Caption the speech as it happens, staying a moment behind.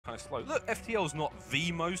kind of slow. Look, FTL is not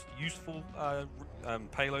the most useful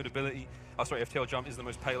payload ability. Oh, sorry, FTL jump is the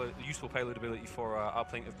most useful payload ability for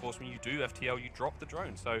uplink. Of course, when you do FTL, you drop the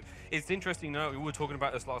drone. So it's interesting. We were talking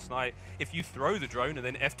about this last night. If you throw the drone and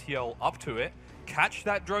then FTL up to it, catch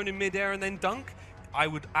that drone in midair and then dunk, I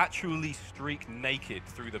would actually streak naked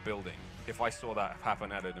through the building if I saw that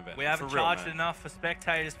happen at an event. We haven't charged enough for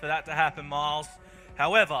spectators for that to happen, Miles.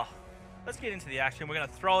 However, let's get into the action. We're going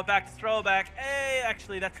to throw it back. Hey,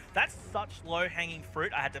 actually, that's such low-hanging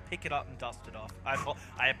fruit. I had to pick it up and dust it off.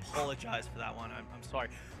 I apologize for that one. I'm sorry.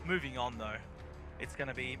 Moving on, though. It's going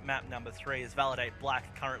to be map number 3 as Validate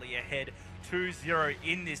Black currently ahead 2-0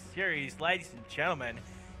 in this series. Ladies and gentlemen,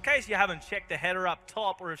 in case you haven't checked the header up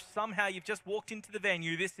top, or if somehow you've just walked into the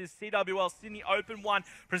venue, this is CWL Sydney Open 1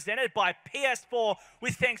 presented by PS4,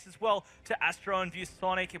 with thanks as well to Astro and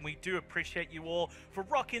ViewSonic, and we do appreciate you all for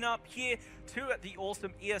rocking up here to the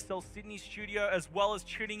awesome ESL Sydney studio, as well as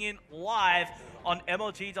tuning in live on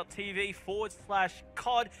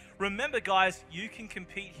mlg.tv/COD. Remember, guys, you can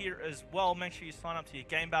compete here as well. Make sure you sign up to your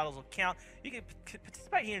Game Battles account. You can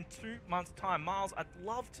participate here in 2 months' time. Miles, I'd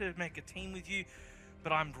love to make a team with you,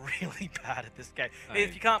 but I'm really bad at this game.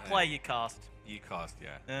 If you can't play, you cast. You cast,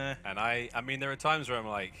 yeah. And I mean, there are times where I'm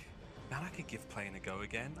like, man, I could give playing a go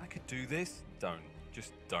again. I could do this. Don't.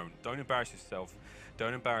 Just don't. Don't embarrass yourself.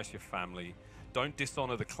 Don't embarrass your family. Don't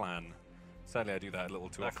dishonor the clan. Sadly, I do that a little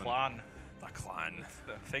too often. The clan.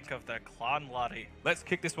 Think of the clan, laddie. Let's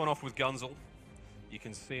kick this one off with Gunzel. You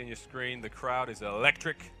can see on your screen the crowd is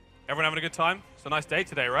electric. Everyone having a good time? It's a nice day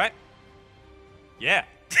today, right? Yeah.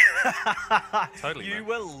 Totally. You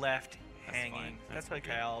were left hanging. Fine. That's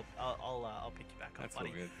okay. I'll pick you back up, That's buddy.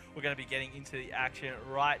 all good. We're going to be getting into the action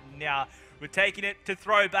right now. We're taking it to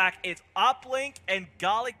throwback. It's Uplink and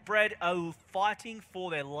Garlic Bread are fighting for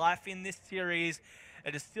their life in this series.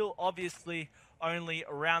 It is still obviously only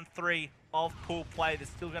round 3 of pool play. There's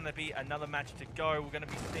still going to be another match to go. We're going to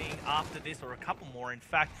be seeing after this, or a couple more in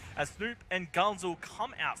fact, as Snoop and Gunzel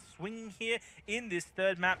come out swinging here in this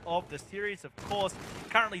 3rd map of the series. Of course,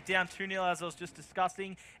 currently down 2-0 as I was just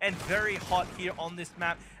discussing, and very hot here on this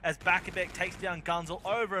map as Bakabek takes down Gunzel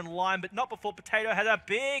over in line, but not before Potato has a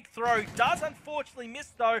big throw. Does unfortunately miss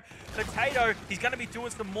though. Potato, he's going to be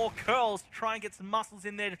doing some more curls, try and get some muscles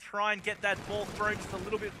in there to try and get that ball thrown just a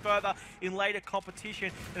little bit further in later competition,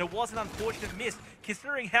 and it was an unfortunate miss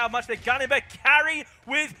considering how much they're gunning, but Carry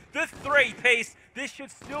with the 3-piece. This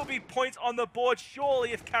should still be points on the board,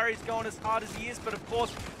 surely, if Carry's going as hard as he is, but of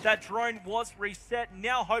course that drone was reset.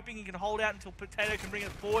 Now hoping he can hold out until Potato can bring it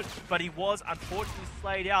forward, but he was unfortunately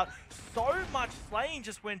slayed out. So much slaying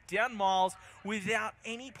just went down, Miles, without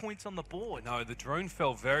any points on the board. No, the drone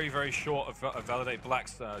fell very, very short of Validate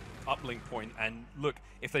Black's uplink point, and look,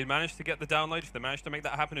 if they managed to get the download, if they managed to make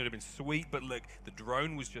that happen, it would have been sweet, but look, the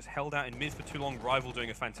drone was just held out in mid for too long. Rival doing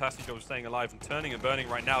a fantastic job of staying alive and turning and burning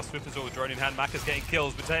right now. Swift is all the drone in hand, Macca's getting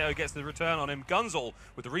kills, Potato gets the return on him, Gunzel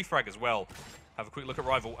with the refrag as well. Have a quick look at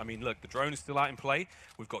Rival. I mean, look, the drone is still out in play.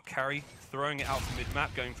 We've got Carry throwing it out from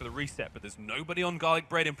mid-map, going for the reset, but there's nobody on Garlic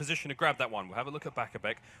Bread in position to grab that one. We'll have a look at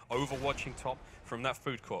Bakabek, overwatching top from that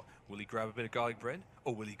food court. Will he grab a bit of Garlic Bread,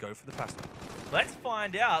 or will he go for the pasta? Let's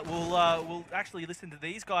find out. We'll actually listen to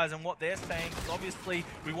these guys and what they're saying, because obviously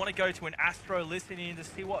we want to go to an Astro listening to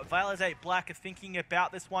see what Validate Black are thinking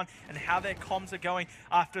about this one and how their comms are going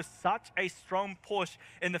after such a strong push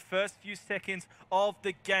in the first few seconds of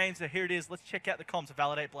the game. So here it is. Let's check out the comms of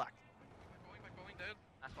Validate Black. Back bowling, dude.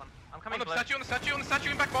 Nice one. I'm coming On the statue,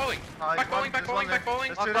 and back bowling. Back bowling.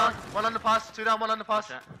 There's 2 down, 1 on the pass, 2 down, 1 on the pass.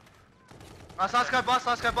 Nice, let's go, boss.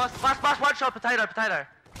 Bash, 1 shot, Potato.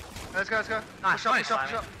 Let's go. Nice. Push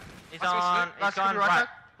up. He's going right.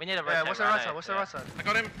 We need a Yeah, what's the right side? I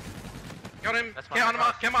got him. That's Get fine. on the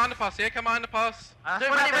underpass, yeah, come on underpass.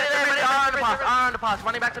 Underpass,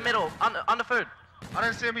 running back to middle, on the food. I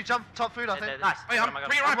don't see him, he jumped top food, I think. Nice. Bring it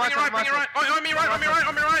right. Oh, on me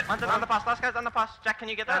right. Underpass, last guy's underpass. Jack, can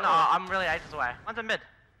you get that? No, I'm really ages away. One's in mid.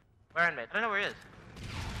 We're in mid. I don't know where he is.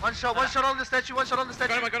 One shot on the statue, I got him.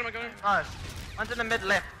 Nice. One's in the mid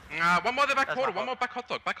left. One more the back quarter, one more back hot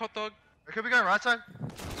dog. Could be going right side.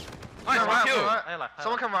 Nice, one kill.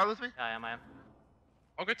 Someone come right with me. I am.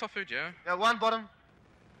 I'll go top food, yeah. Yeah, 1 bottom.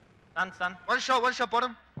 Done. One shot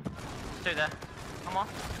bottom. 2 there. One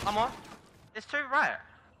more. There's 2 right.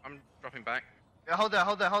 I'm dropping back. Yeah, hold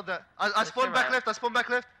that. I spawned back left.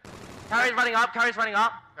 Carry's running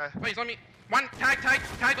up. Okay. Wait, he's on me. One, tag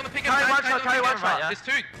on the pick. Carry one shot. There's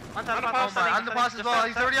 2. Underpass as well.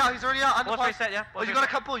 He's already out. Underpass. Reset, yeah. Oh, you got a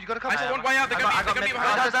couple. I spawned way out. They're gonna be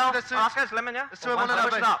behind us. There's 2. Oscar's lemon, yeah? There's 2 on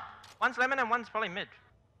that base. One's lemon and one's probably mid.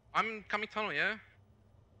 I'm coming tunnel, yeah.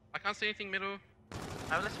 I can't see anything middle.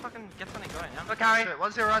 Alright, let's fucking get something going, yeah? Go carry. 1-0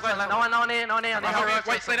 right side. No one here, no one here.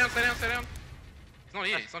 Wait, stay down. He's not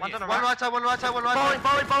here, he's not here. One right side. Bowling.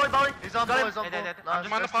 He's on ball, he's on ball.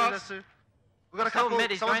 I'm on the pass. We got a couple,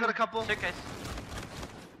 someone's got a couple. I'm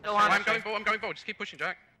going ball, just keep pushing,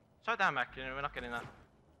 Jack. Slow down, Mac, we're not getting that.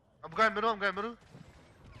 I'm going middle.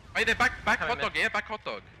 Wait, they're back hot dog, yeah, back hot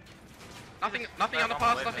dog. Nothing on the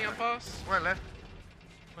pass. We're left.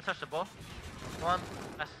 We'll touch the ball. One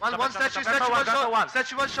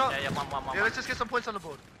statue, one shot. Yeah, one. Yeah, let's just get some points on the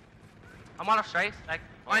board. I'm on a straight.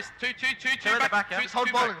 Nice, two back. Just hold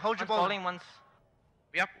your bowling. Ones.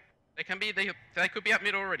 Yep, they could be up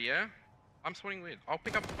mid already, yeah? I'm swinging weird. I'll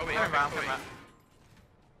pick up. Oh wait, come around.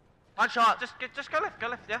 One shot. Just go left,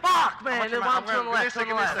 yeah. Fuck, man. One on the left, on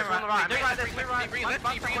the right. Bring left.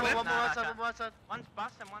 One more outside. One's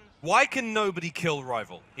bust and one's... Why can nobody kill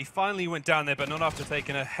Rival? He finally went down there, but not after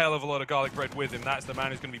taking a hell of a lot of garlic bread with him. That's the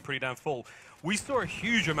man who's going to be pretty damn full. We saw a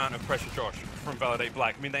huge amount of pressure, Josh, from Validate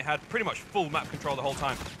Black. I mean, they had pretty much full map control the whole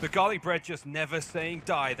time. The garlic bread just never saying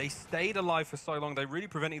die. They stayed alive for so long. They're really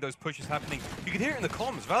preventing those pushes happening. You can hear it in the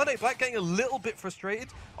comms. Validate Black getting a little bit frustrated.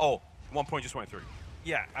 Oh, 1 point just went through.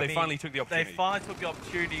 Yeah, they finally took the opportunity. They finally took the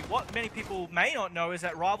opportunity. What many people may not know is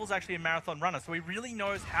that Rival's actually a marathon runner, so he really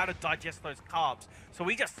knows how to digest those carbs. So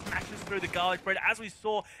he just smashes through the garlic bread. As we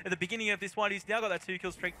saw at the beginning of this one, he's now got that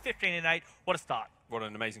 2-kill streak, 15-8. What a start. What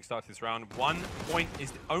an amazing start to this round. 1 point is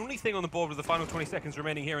the only thing on the board with the final 20 seconds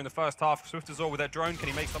remaining here in the first half. Swiftazor with that drone, can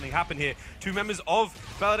he make something happen here? 2 members of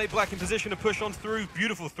Validate Black in position to push on through.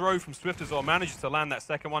 Beautiful throw from Swiftazor, manages to land that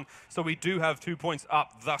second one. So we do have 2 points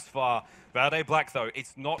up thus far. Validate Black, though,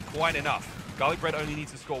 it's not quite enough. Garlic Bread only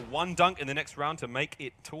needs to score 1 dunk in the next round to make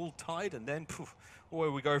it all tied, and then, poof, where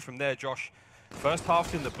we go from there, Josh. First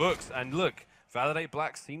half's in the books, and look, Validate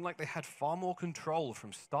Black seemed like they had far more control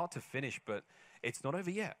from start to finish, but it's not over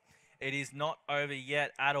yet. It is not over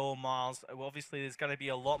yet at all, Miles. Obviously, there's going to be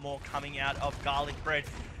a lot more coming out of Garlic Bread.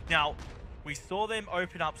 Now, we saw them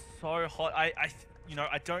open up so hot. I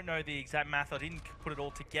don't know the exact math. I didn't put it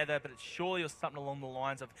all together, but it surely was something along the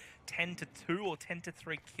lines of 10-2 or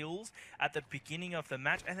 10-3 kills at the beginning of the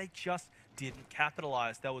match, and they just didn't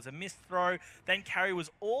capitalize. There was a missed throw, then Carry was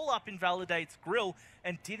all up in Validate's grill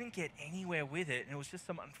and didn't get anywhere with it, and it was just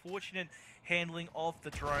some unfortunate handling of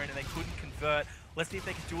the drone, and they couldn't convert. Let's see if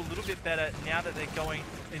they can do a little bit better now that they're going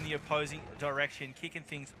in the opposing direction. Kicking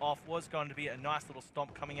things off was going to be a nice little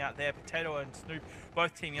stomp coming out there. Potato and Snoop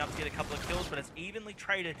both teaming up to get a couple of kills, but it's evenly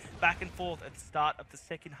traded back and forth at the start of the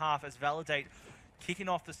second half as Validate kicking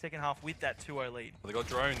off the second half with that 2-0 lead. Well, they got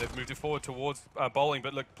drone. They've moved it forward towards bowling,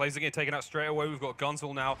 but look, plays are getting taken out straight away. We've got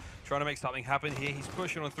Gunzel now trying to make something happen here. He's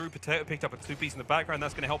pushing on through. Potato picked up a 2-piece in the background.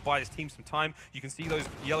 That's going to help buy his team some time. You can see those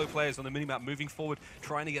yellow players on the minimap moving forward,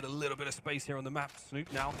 trying to get a little bit of space here on the map.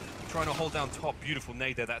 Snoop now trying to hold down top. Beautiful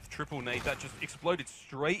nade there. That triple nade that just exploded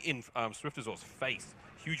straight in Swiftazor's face.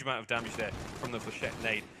 Huge amount of damage there from the flechette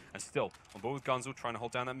nade. And still, on board with Gunzel, trying to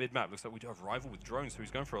hold down that mid-map. Looks like we do have Rival with drones, so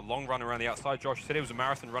he's going for a long run around the outside. Josh said he was a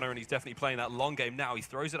marathon runner, and he's definitely playing that long game now. He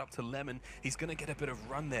throws it up to Lemon. He's going to get a bit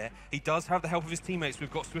of run there. He does have the help of his teammates.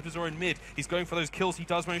 We've got Swiftazor in mid. He's going for those kills. He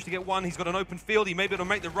does manage to get one. He's got an open field. He may be able to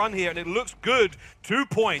make the run here, and it looks good. 2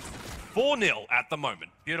 points. 4-0 at the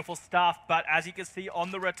moment. Beautiful stuff, but as you can see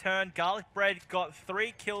on the return, Garlic Bread got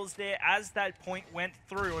 3 kills there as that point went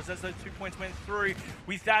through, or as those 2 points went through.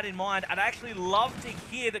 With that in mind, I'd actually love to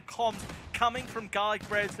hear the comms coming from Garlic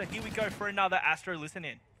Bread, so here we go for another Astro listen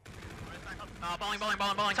in. Bowling.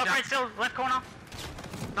 Top right still, left corner.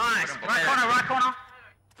 Nice. Right corner.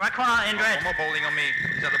 Right corner in red. One more bowling on me.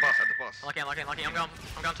 He's at the bus, Lucky. I'm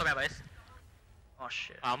going to our base. Oh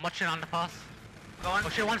shit. I'm watching underpass. Go on. Oh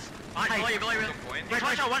shit, once. Good point.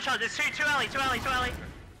 One shot. It's too early.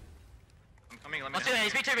 I'm coming, let me Let's do it.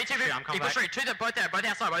 He's B2. I'm coming back. Both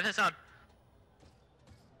outside.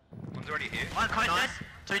 One's already here. One close Nice.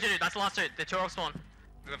 dead. 2, that's the last 2. The 2 are spawn.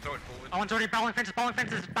 We're gonna throw it forward. Oh, one's already bowling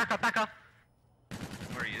fences. Back up.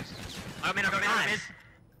 Where he is. I got me. Nice.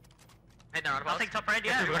 Head down, I'll underpass. take top red,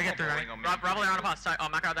 yeah. We gotta get through, right? Bowling on me. Rival down underpass. Oh,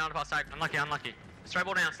 Mac out down underpass. Tag. Unlucky. Straight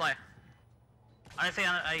ball down, Slay. I don't see he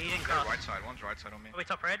didn't Go cross. right side. One's right side on me. Are we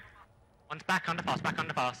top red? One's back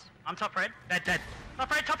underpass. I'm top red. Dead.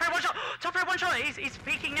 Top red, one shot. Top red, one shot. He's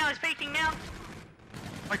peeking now.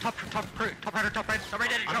 Wait, top red. Top red dead.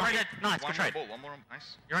 Nice, good trade. One more.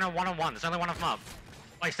 Nice. You're on a 1-on-1. There's only one of them up.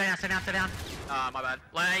 Wait, stay down. My bad.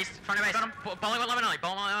 He's front of base. Bowling with Lemon only.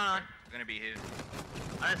 He's gonna be here.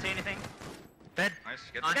 I don't see anything. Dead. Nice.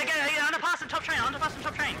 Get Okay, underpass and top train.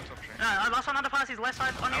 top train. Last one underpass, he's left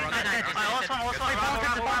side on you. Last one.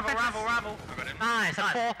 Rival. I got him. Nice,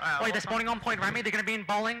 that's 4. Alright, Wait, they're spawning on point, Remy. They're gonna be in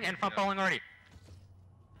bowling and front bowling already.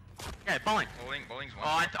 Yeah, bowling. Bowling's one.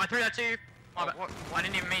 Oh, I threw that to you. Oh, what? I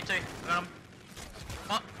didn't even mean to. I got him.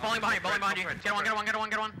 Oh, bowling behind you, Get one. Yeah,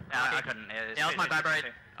 I couldn't. Yeah, that was my bad braid.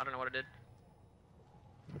 I don't know what it did.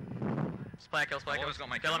 Splat kill. Always got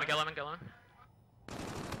my Kill him.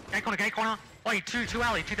 Gate corner. Wait, two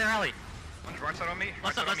alley, two there alley. One's right side on me.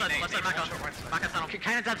 Left side, back up. Back up,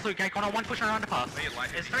 Cannon's absolute gate corner, one push around the pass.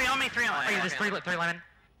 There's three on me. Hey, there's three lemon.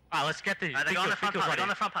 Alright, let's get these. They go on the front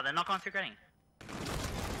part. They're not going through grading.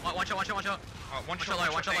 One shot. One shot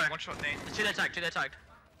low. One shot nade. Two there tagged.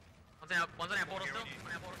 One's on our portal still.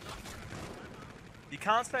 You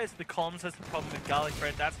can't say it's the comms that's the problem with Garlic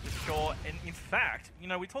Bread, that's for sure. And in fact, you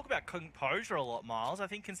know, we talk about composure a lot, Miles. I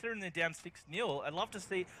think considering they're down 6-0, I'd love to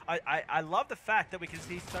see, I love the fact that we can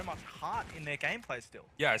see so much heart in their gameplay still.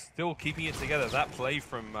 Yeah, still keeping it together. That play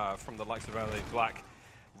from the likes of LA Black,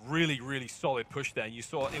 really solid push there. And you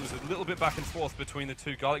saw it was a little bit back and forth between the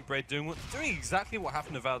two. Garlic Bread doing exactly what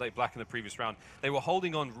happened to Validate Black in the previous round. They were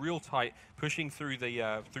holding on real tight, pushing through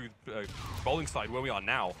the bowling side where we are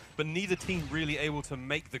now, but neither team really able to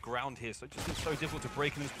make the ground here. So it just seems so difficult to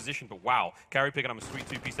break in this position. But wow, Carry picking up a sweet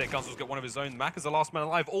 2-piece there. Gunswell's got one of his own. Mac is the last man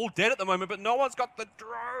alive, all dead at the moment, but no one's got the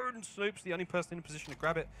drone. Snoop's the only person in a position to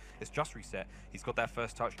grab it. It's just reset. He's got that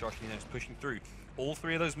first touch. Josh Nino's pushing through. All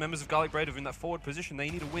three of those members of Garlic Bread are in that forward position. They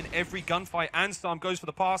need to win every gunfight, and Storm goes for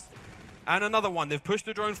the pass. And another one. They've pushed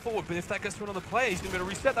the drone forward, but if that gets to another player, he's going to be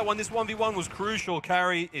able to reset that one. This 1v1 was crucial.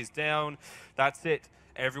 Carry is down. That's it.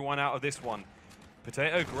 Everyone out of this one.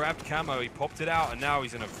 Potato grabbed camo. He popped it out, and now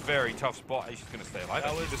he's in a very tough spot. He's just going to stay alive.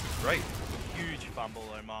 This is great. Huge fumble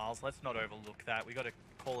though, Miles. Let's not overlook that. We got to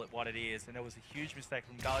call it what it is. And there was a huge mistake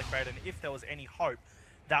from Garlic Bread, and if there was any hope,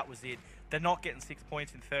 that was it. They're not getting 6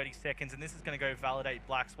 points in 30 seconds, and this is going to go Validate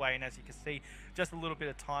Black's way. And as you can see, just a little bit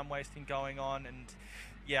of time wasting going on. And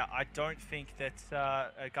yeah, I don't think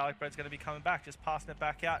that Garlic Bread's going to be coming back, just passing it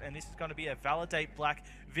back out. And this is going to be a Validate Black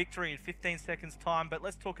victory in 15 seconds time. But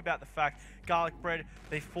let's talk about the fact Garlic Bread,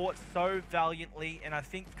 they fought so valiantly. And I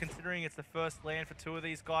think considering it's the first land for two of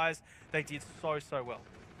these guys, they did so well.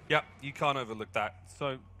 Yep, you can't overlook that.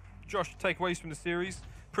 So, Josh, takeaways from the series.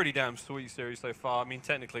 Pretty damn sweet series so far. I mean,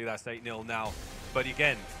 technically that's 8-0 now. But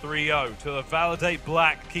again, 3-0 to the Validate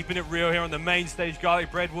Black. Keeping it real here on the main stage.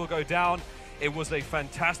 Garlic Bread will go down. It was a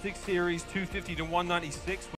fantastic series, 250 to 196.